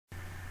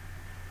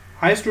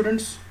Hi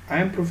students, I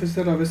am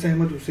Professor Aves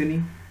Ahmed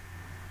Hussaini,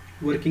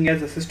 working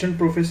as Assistant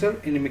Professor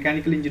in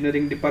Mechanical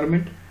Engineering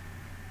Department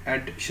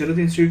at Sharad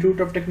Institute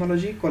of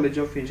Technology, College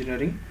of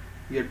Engineering,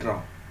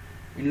 Yatra.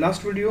 In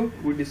last video,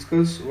 we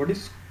discussed what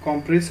is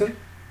compressor,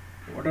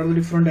 what are the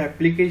different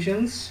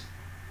applications,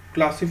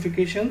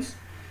 classifications,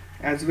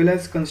 as well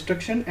as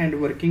construction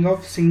and working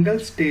of single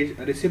stage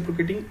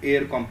reciprocating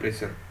air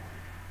compressor.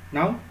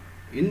 Now,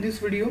 in this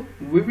video,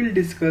 we will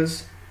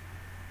discuss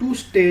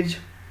two-stage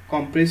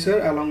compressor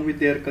along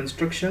with their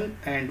construction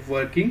and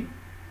working,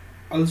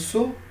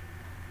 also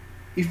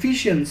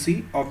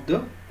efficiency of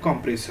the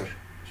compressor.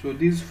 So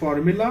this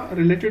formula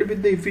related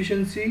with the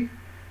efficiency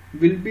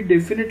will be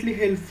definitely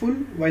helpful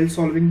while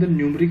solving the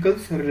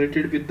numericals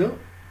related with the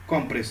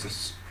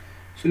compressors.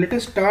 So let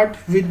us start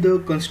with the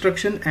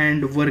construction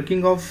and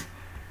working of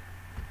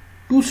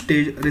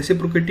two-stage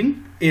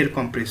reciprocating air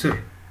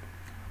compressor.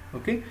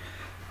 Okay,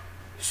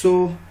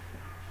 so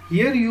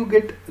here you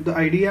get the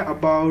idea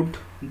about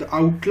the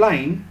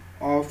outline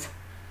of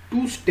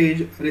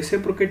two-stage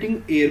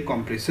reciprocating air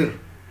compressor.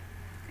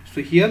 So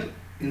here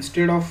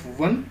instead of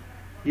one,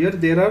 here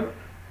there are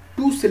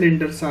two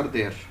cylinders are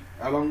there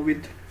along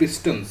with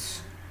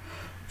pistons.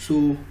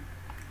 So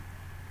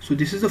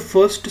this is the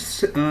first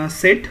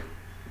set.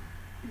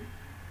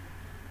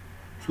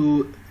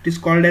 So it is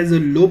called as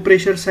a low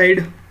pressure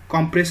side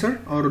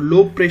compressor or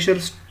low pressure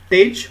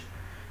stage,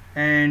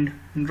 and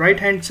right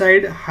hand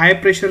side high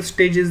pressure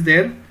stage is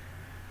there,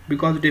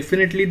 because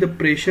definitely the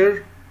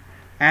pressure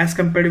as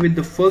compared with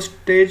the first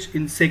stage,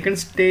 in second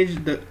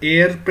stage the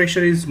air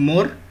pressure is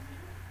more.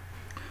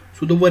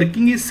 So the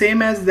working is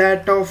same as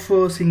that of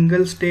a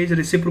single stage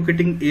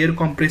reciprocating air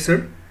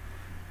compressor.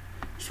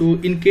 So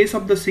in case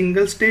of the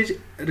single stage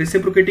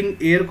reciprocating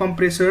air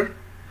compressor,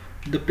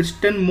 the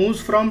piston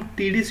moves from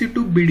TDC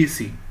to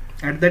BDC.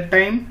 At that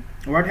time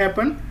what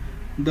happened?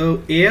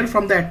 The air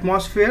from the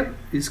atmosphere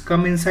is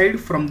come inside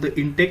from the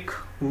intake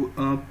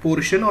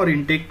portion or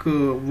intake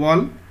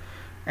wall,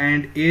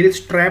 and air is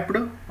trapped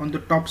on the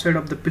top side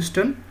of the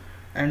piston,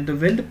 and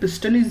when the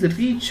piston is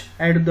reached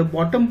at the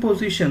bottom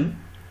position,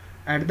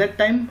 at that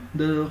time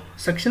the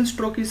suction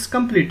stroke is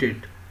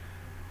completed.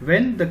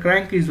 When the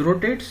crank is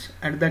rotates,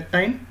 at that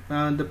time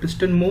the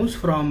piston moves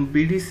from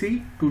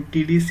BDC to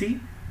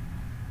TDC.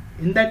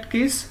 In that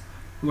case,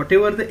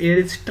 whatever the air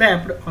is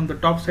trapped on the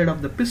top side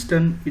of the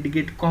piston, it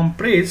get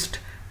compressed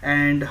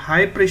and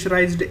high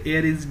pressurized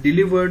air is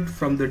delivered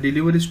from the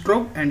delivery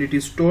stroke and it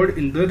is stored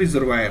in the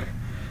reservoir.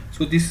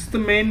 So this is the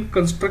main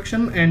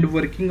construction and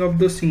working of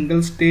the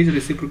single stage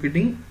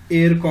reciprocating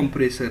air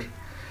compressor.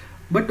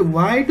 But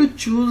why to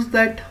choose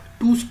that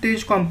two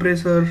stage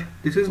compressor?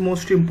 This is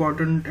most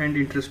important and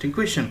interesting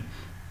question.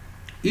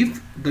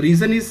 If the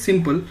reason is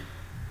simple,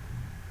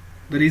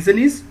 the reason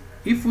is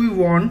if we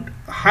want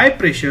high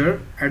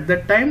pressure, at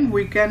that time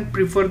we can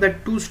prefer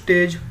that two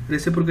stage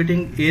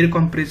reciprocating air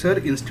compressor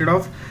instead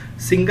of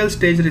single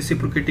stage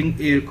reciprocating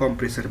air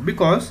compressor,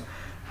 because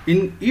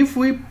if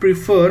we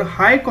prefer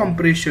high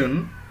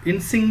compression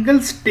in single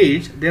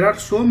stage, there are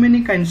so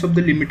many kinds of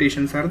the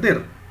limitations are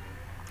there,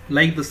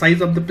 like the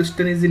size of the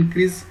piston is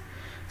increased,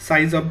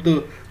 size of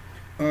the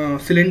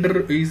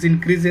cylinder is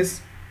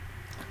increases,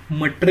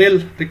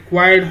 material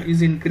required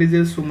is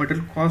increases, so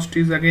material cost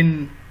is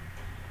again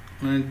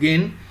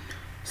gain.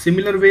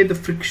 Similar way the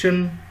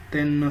friction,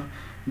 then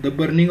the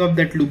burning of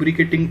that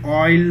lubricating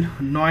oil,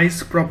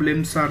 noise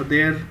problems are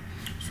there,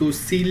 so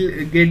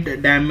seal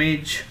get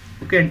damage,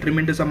 okay, and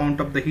tremendous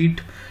amount of the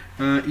heat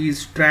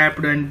is trapped,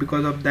 and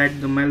because of that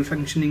the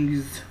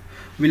malfunctioning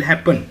will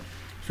happen.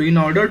 So in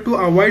order to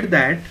avoid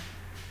that,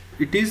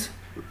 it is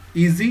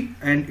easy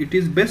and it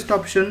is best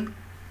option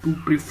to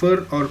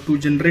prefer or to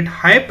generate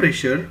high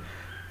pressure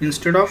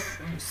instead of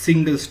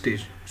single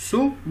stage.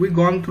 So we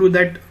gone through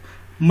that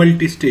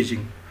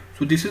multi-staging.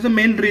 So this is the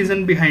main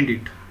reason behind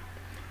it,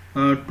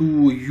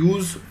 to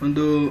use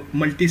the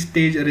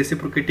multi-stage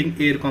reciprocating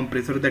air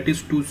compressor, that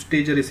is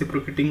two-stage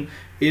reciprocating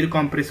air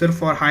compressor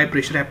for high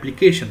pressure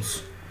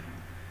applications.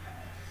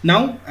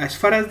 Now as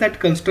far as that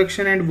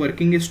construction and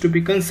working is to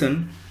be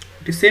concerned,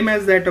 it is same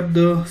as that of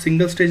the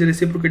single stage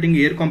reciprocating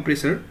air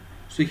compressor.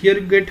 So here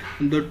you get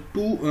the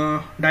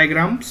two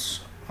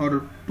diagrams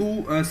or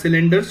two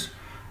cylinders.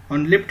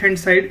 On left hand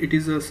side it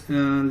is a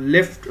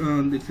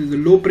this is a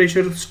low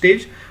pressure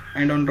stage,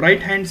 and on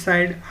right hand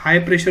side high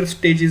pressure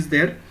stage is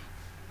there.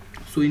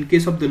 So in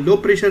case of the low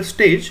pressure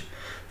stage,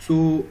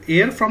 so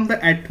air from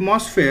the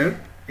atmosphere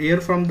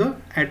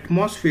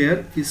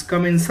is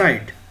come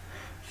inside.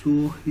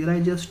 So here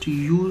I just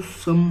use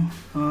some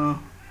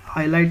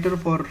highlighter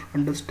for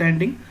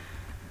understanding.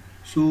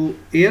 So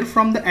air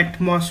from the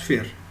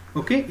atmosphere,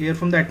 okay, air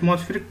from the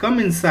atmosphere come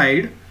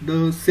inside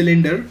the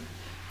cylinder,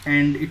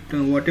 and it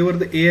whatever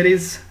the air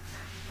is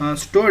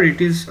stored,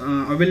 it is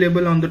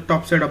available on the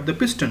top side of the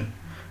piston,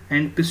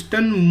 and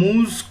piston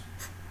moves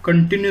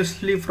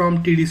continuously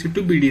from TDC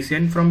to BDC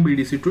and from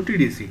BDC to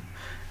TDC.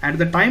 At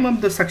the time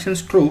of the suction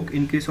stroke,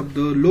 in case of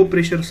the low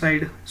pressure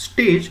side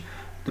stage,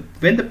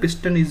 when the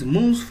piston is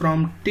moves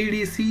from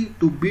TDC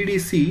to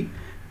BDC,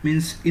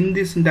 means in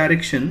this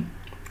direction,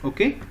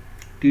 okay,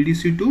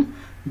 TDC to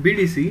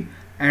BDC,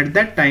 at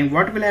that time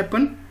what will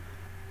happen?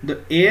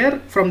 The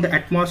air from the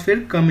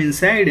atmosphere come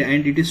inside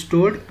and it is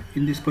stored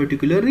in this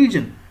particular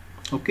region,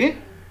 okay.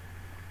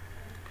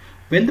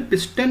 When the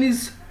piston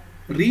is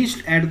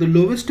reached at the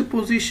lowest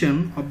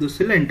position of the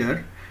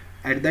cylinder,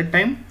 at that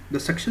time the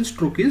suction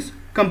stroke is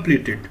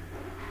completed,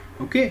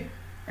 okay,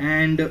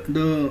 and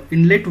the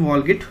inlet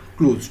valve get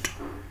closed.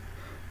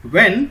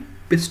 When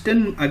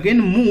piston again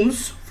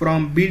moves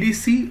from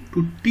BDC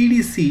to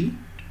TDC,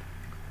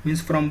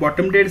 means from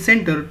bottom dead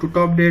center to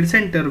top dead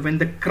center, when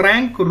the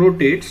crank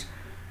rotates,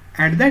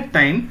 at that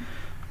time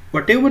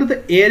whatever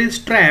the air is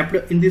trapped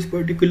in this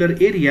particular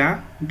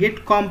area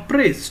get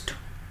compressed.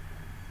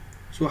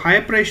 So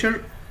high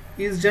pressure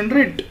is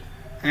generated,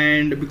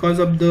 and because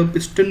of the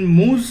piston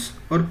moves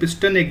or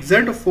piston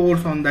exert a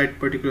force on that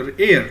particular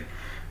air,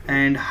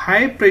 and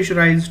high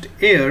pressurized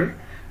air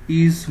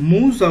is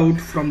moves out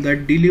from the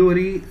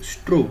delivery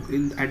stroke.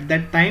 At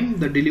that time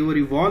the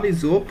delivery valve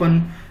is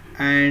open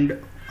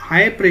and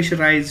high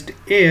pressurized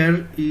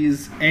air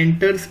is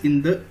enters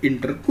in the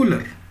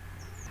intercooler.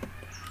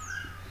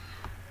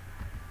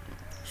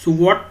 So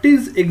what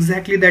is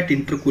exactly that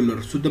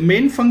intercooler? So the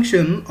main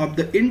function of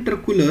the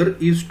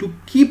intercooler is to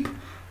keep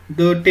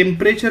the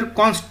temperature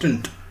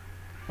constant,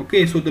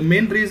 okay. So the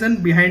main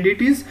reason behind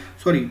it is,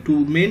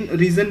 main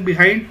reason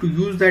behind to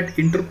use that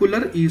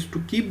intercooler is to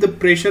keep the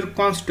pressure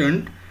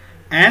constant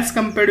as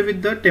compared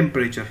with the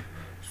temperature.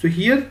 So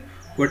here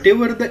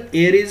whatever the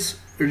air is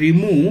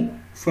removed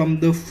from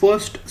the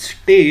first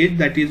stage,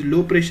 that is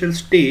low pressure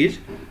stage,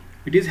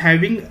 it is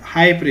having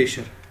high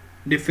pressure,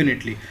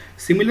 definitely.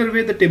 Similar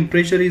way the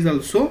temperature is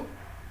also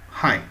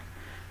high.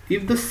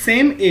 If the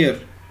same air,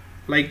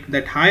 like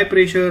that high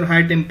pressure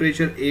high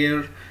temperature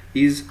air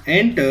is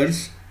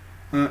enters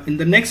in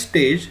the next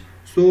stage,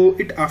 so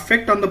it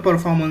affect on the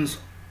performance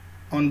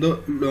on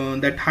the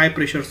that high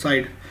pressure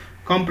side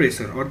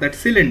compressor or that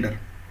cylinder,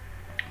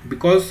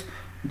 because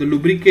the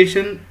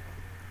lubrication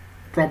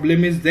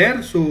problem is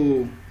there,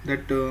 so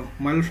that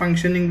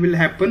malfunctioning will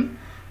happen,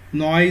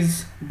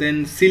 noise,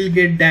 then seal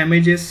get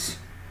damages,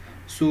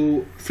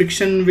 so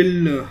friction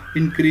will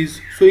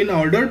increase. So in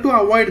order to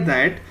avoid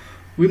that,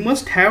 we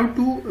must have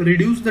to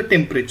reduce the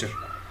temperature.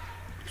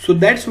 So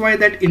that's why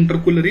that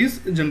intercooler is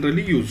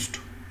generally used.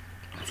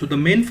 So the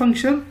main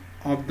function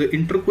of the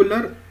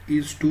intercooler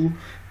is to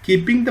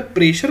keeping the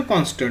pressure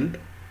constant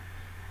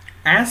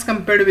as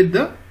compared with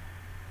the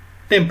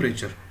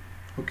temperature,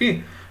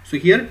 okay. So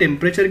here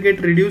temperature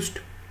get reduced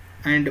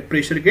and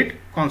pressure get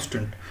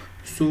constant.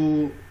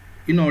 So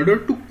in order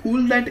to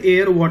cool that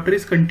air, water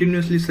is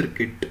continuously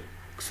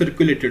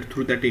circulated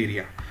through that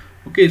area,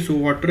 okay. So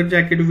water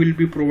jacket will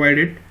be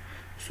provided,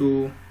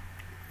 so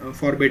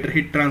for better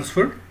heat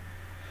transfer.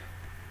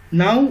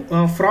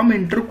 Now from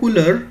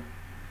intercooler,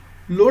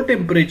 low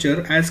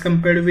temperature as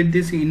compared with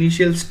this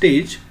initial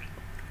stage,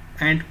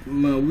 and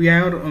we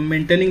are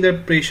maintaining the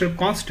pressure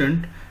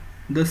constant,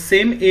 the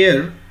same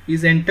air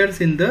is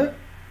enters in the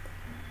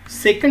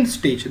second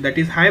stage, that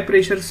is high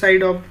pressure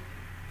side of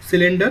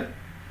cylinder,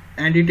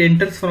 and it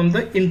enters from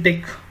the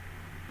intake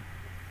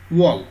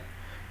valve.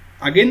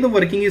 Again the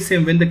working is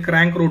same. When the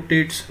crank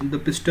rotates, the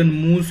piston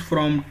moves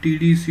from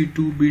TDC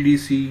to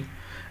BDC.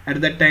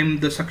 At that time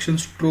the suction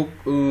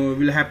stroke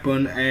will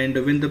happen, and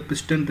when the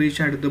piston reach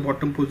at the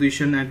bottom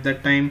position, at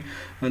that time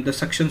the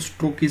suction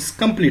stroke is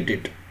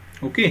completed,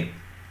 okay.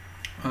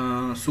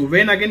 So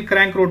when again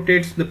crank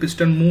rotates, the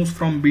piston moves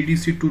from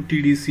BDC to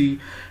TDC.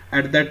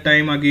 At that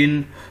time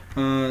again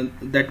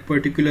that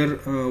particular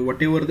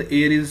whatever the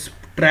air is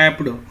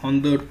trapped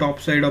on the top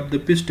side of the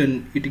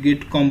piston, it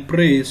get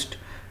compressed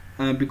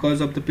because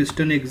of the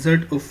piston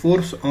exert a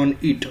force on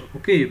it,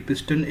 okay.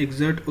 Piston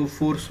exert a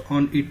force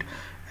on it,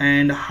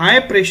 and high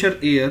pressure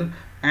air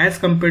as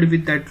compared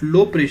with that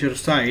low pressure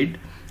side.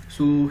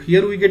 So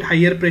here we get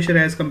higher pressure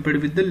as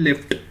compared with the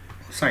left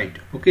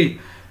side, okay.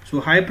 So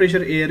high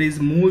pressure air is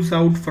moves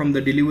out from the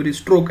delivery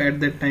stroke. At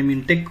that time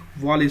intake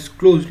valve is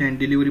closed and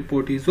delivery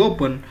port is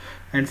open,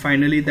 and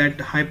finally that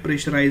high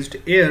pressurized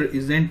air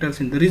is enters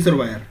in the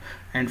reservoir,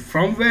 and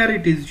from where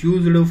it is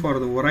used for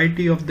the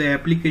variety of the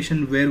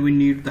application where we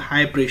need the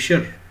high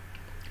pressure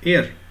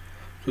air.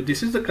 So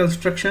this is the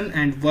construction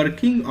and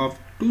working of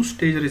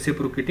two-stage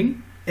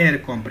reciprocating air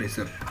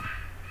compressor.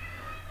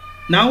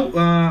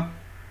 Now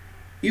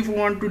if we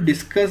want to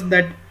discuss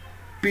that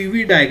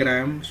PV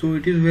diagram, so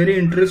it is very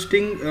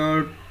interesting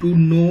to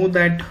know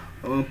that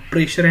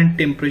pressure and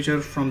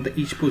temperature from the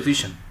each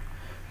position.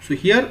 So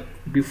here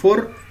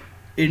before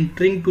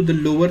entering to the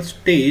lower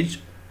stage,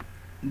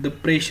 the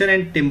pressure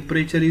and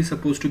temperature is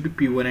supposed to be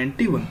P1 and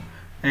T1,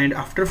 and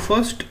after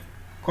first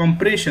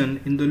compression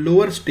in the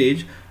lower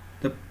stage,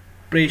 the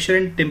pressure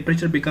and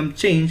temperature become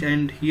changed,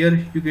 and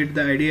here you get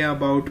the idea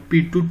about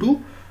P2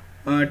 to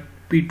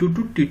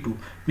T2,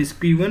 means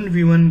P1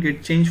 V1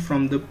 get changed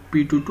from the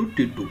P2 to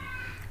T2.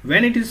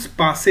 When it is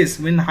passes,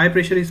 when high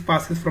pressure is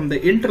passes from the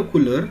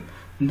intercooler,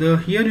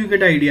 here you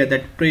get idea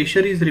that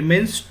pressure is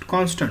remains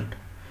constant,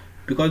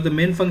 because the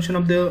main function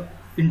of the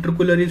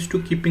intercooler is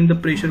to keeping the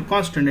pressure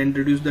constant and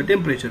reduce the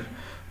temperature.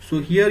 So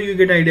here you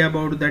get idea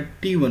about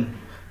that T1.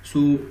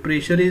 So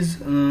pressure is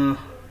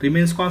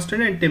remains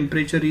constant and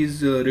temperature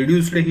is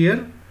reduced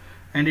here,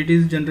 and it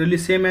is generally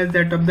same as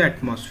that of the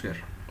atmosphere.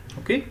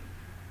 Okay.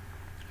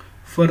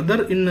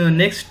 Further, in the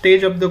next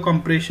stage of the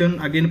compression,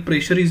 again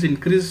pressure is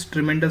increased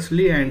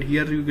tremendously, and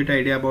here you get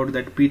idea about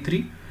that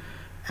P3,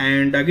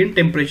 and again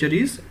temperature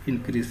is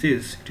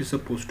increases. It is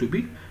supposed to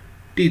be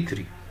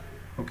T3.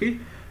 Okay.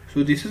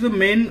 So this is the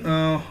main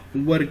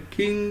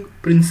working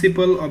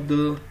principle of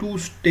the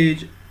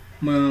two-stage,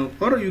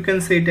 or you can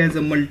say it as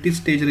a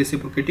multi-stage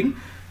reciprocating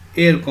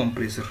air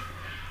compressor.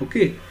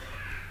 Okay.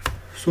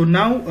 So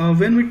now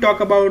when we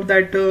talk about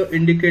that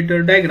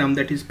indicator diagram,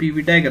 that is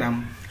PV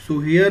diagram, so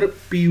here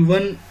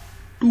P1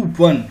 to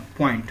 1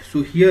 point,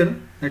 so here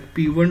that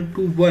P1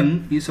 to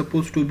 1 is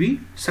supposed to be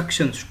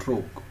suction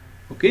stroke.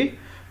 Okay,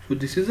 so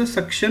this is a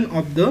suction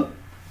of the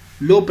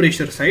low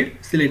pressure side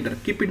cylinder.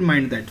 Keep in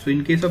mind that. So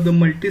in case of the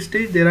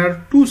multi-stage, there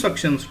are 2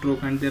 suction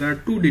stroke and there are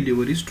 2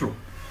 delivery stroke.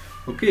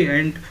 Okay,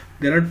 and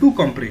there are 2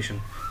 compression.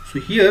 So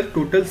here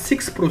total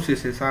 6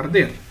 processes are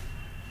there.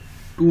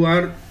 2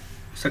 are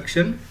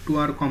suction, 2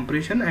 are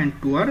compression, and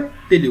 2 are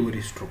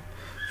delivery stroke.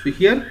 So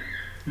here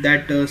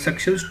that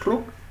suction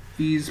stroke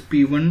is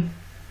P1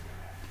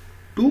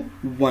 to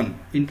 1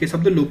 in case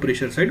of the low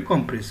pressure side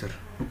compressor.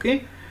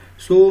 Okay,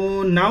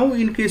 so now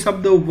in case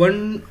of the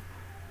 1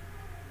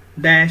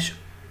 dash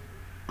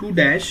 2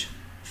 dash,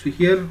 so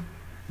here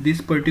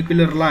this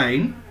particular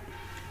line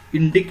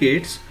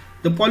indicates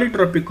the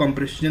polytropic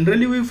compression.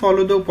 Generally we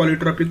follow the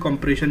polytropic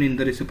compression in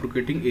the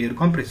reciprocating air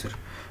compressor.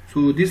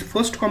 So this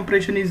first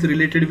compression is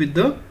related with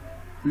the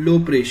low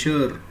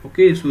pressure.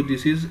 Okay, so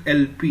this is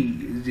LP,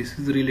 this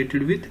is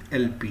related with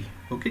LP.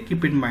 Okay,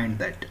 keep in mind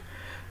that.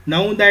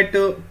 Now that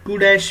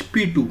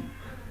 2-P2,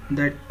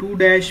 that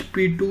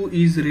 2-P2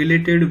 is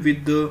related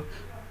with the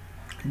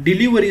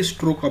delivery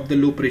stroke of the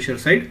low pressure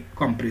side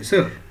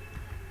compressor.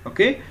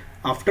 Okay,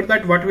 after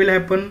that what will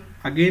happen?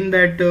 Again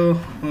that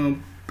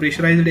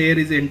pressurized air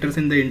is enters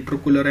in the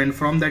intercooler, and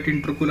from that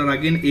intercooler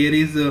again air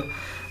is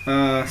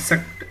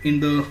sucked in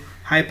the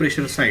high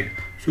pressure side.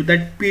 So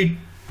that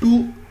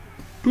P2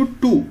 to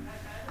 2,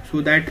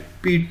 so that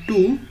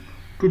P2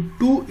 to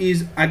 2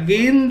 is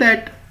again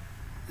that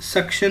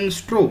suction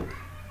stroke.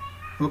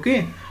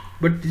 Okay,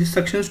 but this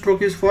suction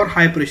stroke is for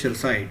high pressure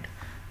side.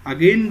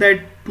 Again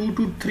that 2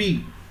 to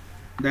 3,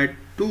 that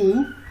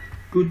 2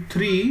 to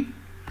 3,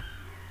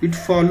 it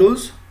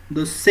follows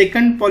the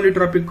second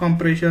polytropic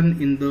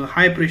compression in the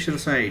high pressure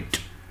side.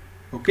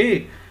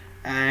 Okay,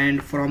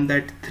 and from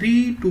that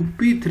 3 to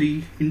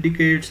P3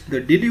 indicates the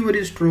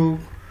delivery stroke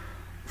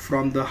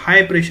from the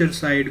high pressure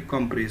side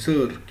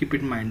compressor. Keep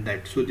in mind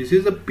that. So this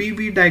is a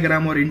PV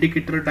diagram or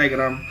indicator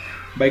diagram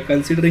by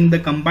considering the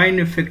combined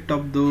effect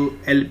of the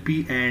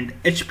LP and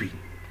HP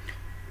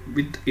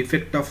with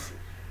effect of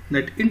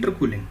that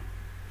intercooling.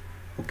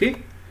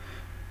 Okay,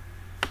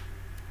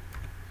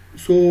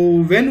 so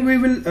when we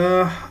will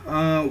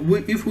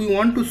if we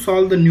want to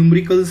solve the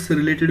numericals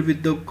related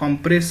with the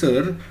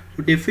compressor,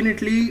 so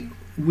definitely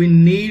we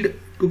need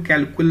to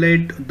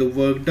calculate the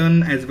work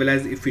done as well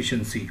as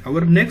efficiency.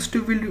 Our next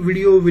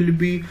video will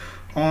be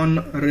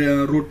on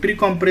rotary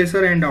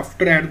compressor, and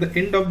after at the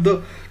end of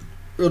the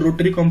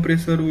rotary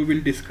compressor we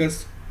will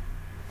discuss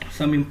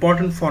some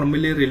important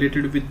formulae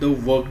related with the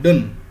work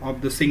done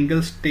of the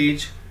single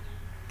stage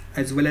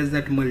as well as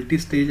that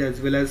multi-stage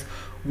as well as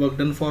work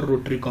done for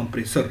rotary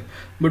compressor.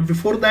 But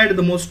before that,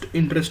 the most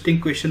interesting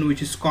question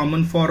which is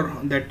common for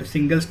that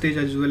single stage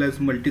as well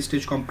as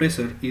multi-stage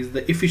compressor is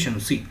the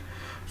efficiency.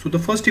 So the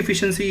first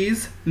efficiency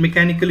is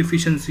mechanical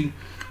efficiency.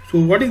 So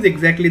what is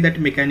exactly that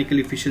mechanical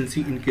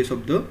efficiency in case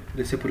of the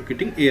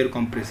reciprocating air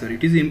compressor?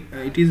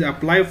 It is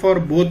applied for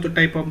both the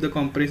type of the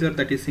compressor,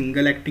 that is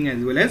single acting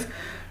as well as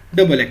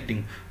double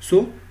acting.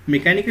 So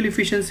mechanical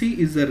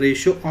efficiency is the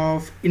ratio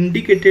of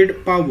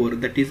indicated power,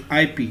 that is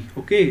IP,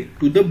 okay,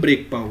 to the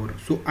brake power.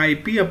 So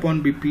IP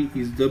upon BP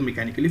is the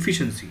mechanical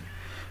efficiency.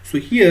 So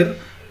here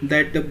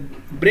that the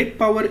brake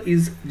power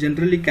is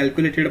generally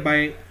calculated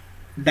by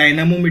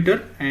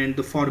dynamometer, and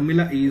the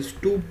formula is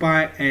 2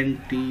 pi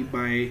nt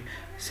by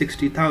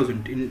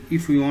 60,000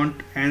 if you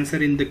want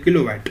answer in the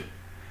kilowatt.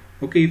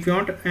 Okay, if you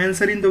want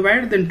answer in the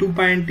watt, then 2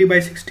 pi nt by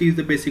 60 is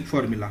the basic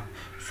formula.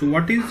 So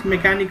what is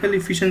mechanical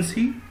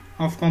efficiency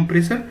of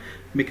compressor?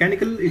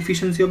 Mechanical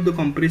efficiency of the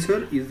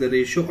compressor is the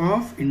ratio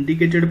of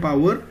indicated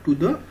power to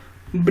the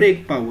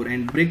brake power,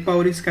 and brake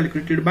power is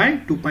calculated by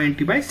 2 pi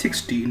nt by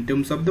 60 in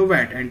terms of the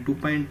watt and 2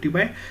 pi nt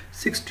by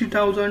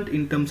 60,000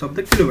 in terms of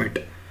the kilowatt.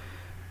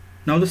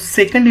 Now the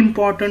second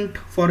important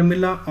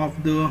formula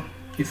of the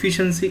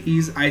efficiency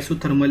is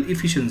isothermal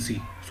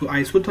efficiency. So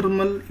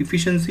isothermal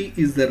efficiency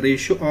is the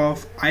ratio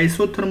of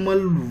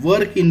isothermal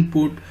work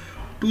input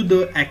to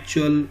the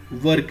actual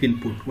work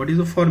input. What is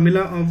the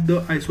formula of the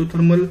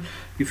isothermal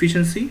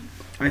efficiency?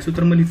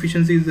 Isothermal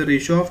efficiency is the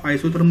ratio of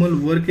isothermal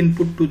work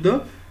input to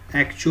the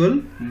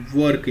actual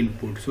work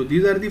input. So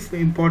these are the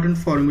important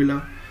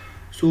formula.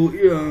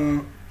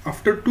 So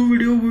after 2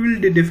 videos we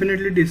will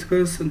definitely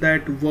discuss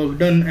that work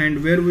done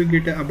and where we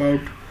get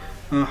about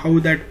how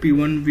that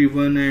P1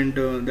 V1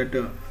 and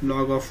that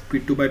log of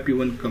P2 by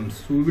P1 comes.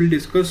 So we will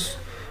discuss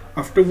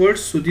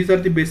afterwards. So these are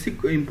the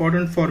basic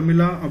important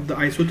formula of the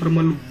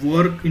isothermal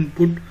work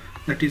input,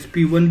 that is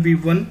P1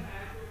 V1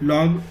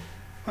 log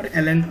or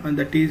ln, and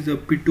that is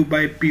P2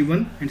 by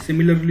P1. And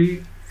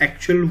similarly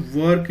actual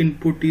work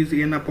input is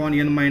n upon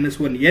n minus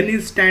 1. N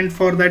is stand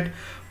for that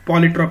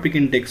polytropic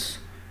index.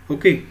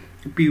 Okay,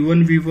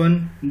 P1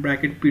 V1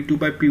 bracket P2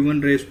 by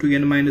P1 raised to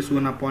n minus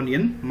 1 upon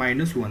n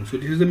minus 1. So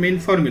this is the main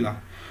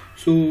formula.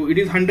 So it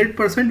is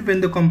 100%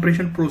 when the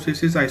compression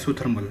process is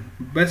isothermal.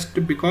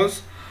 Best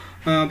because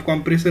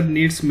compressor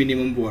needs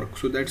minimum work.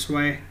 So that's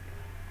why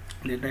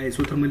that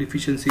isothermal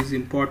efficiency is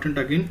important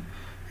again.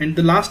 And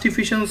the last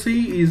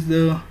efficiency is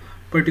the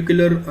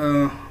particular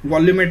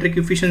volumetric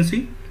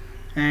efficiency,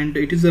 and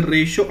it is the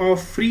ratio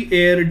of free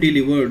air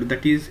delivered,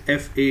 that is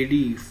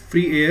FAD,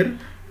 free air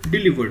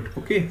delivered.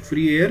 Okay,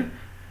 free air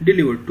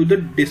delivered to the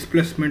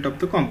displacement of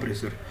the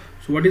compressor.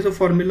 So what is the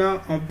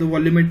formula of the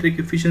volumetric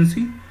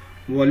efficiency?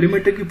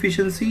 Volumetric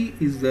efficiency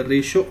is the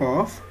ratio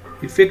of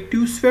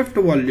effective swept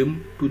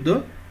volume to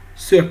the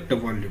swept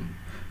volume.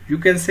 You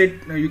can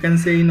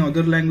say in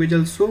other language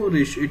also,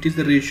 it is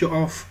the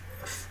ratio of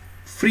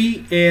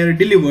free air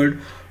delivered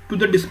to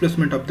the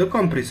displacement of the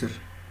compressor.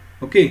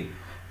 Okay,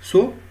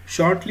 so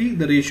shortly,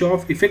 the ratio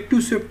of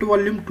effective swept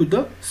volume to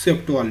the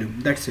swept volume.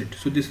 That's it.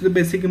 So this is the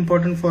basic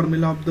important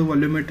formula of the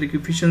volumetric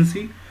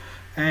efficiency.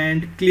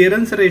 And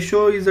clearance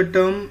ratio is a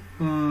term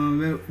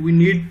where we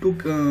need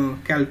to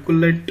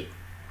calculate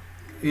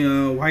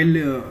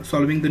while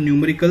solving the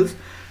numericals.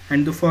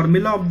 And the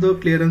formula of the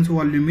clearance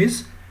volume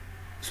is,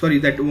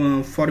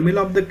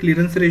 formula of the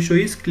clearance ratio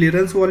is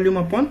clearance volume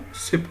upon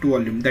swept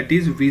volume, that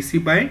is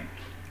VC by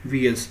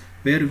VS,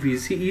 where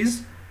VC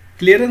is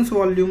clearance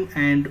volume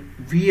and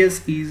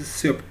VS is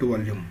swept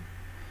volume.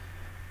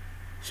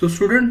 So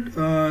student,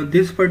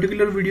 this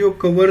particular video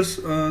covers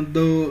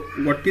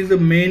what is the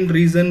main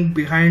reason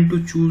behind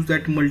to choose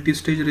that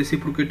multi-stage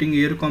reciprocating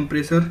air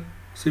compressor.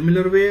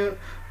 Similar way,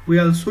 we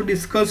also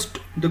discussed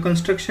the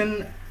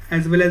construction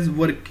as well as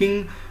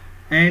working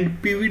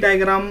and PV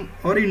diagram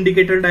or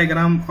indicator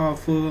diagram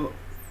of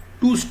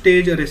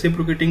two-stage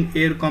reciprocating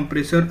air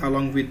compressor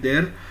along with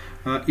their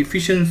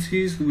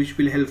efficiencies, which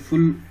will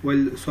helpful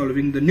while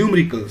solving the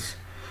numericals.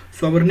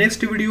 So our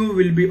next video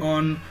will be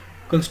on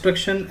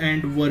construction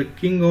and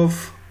working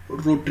of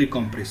rotary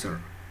compressor.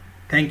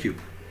 Thank you.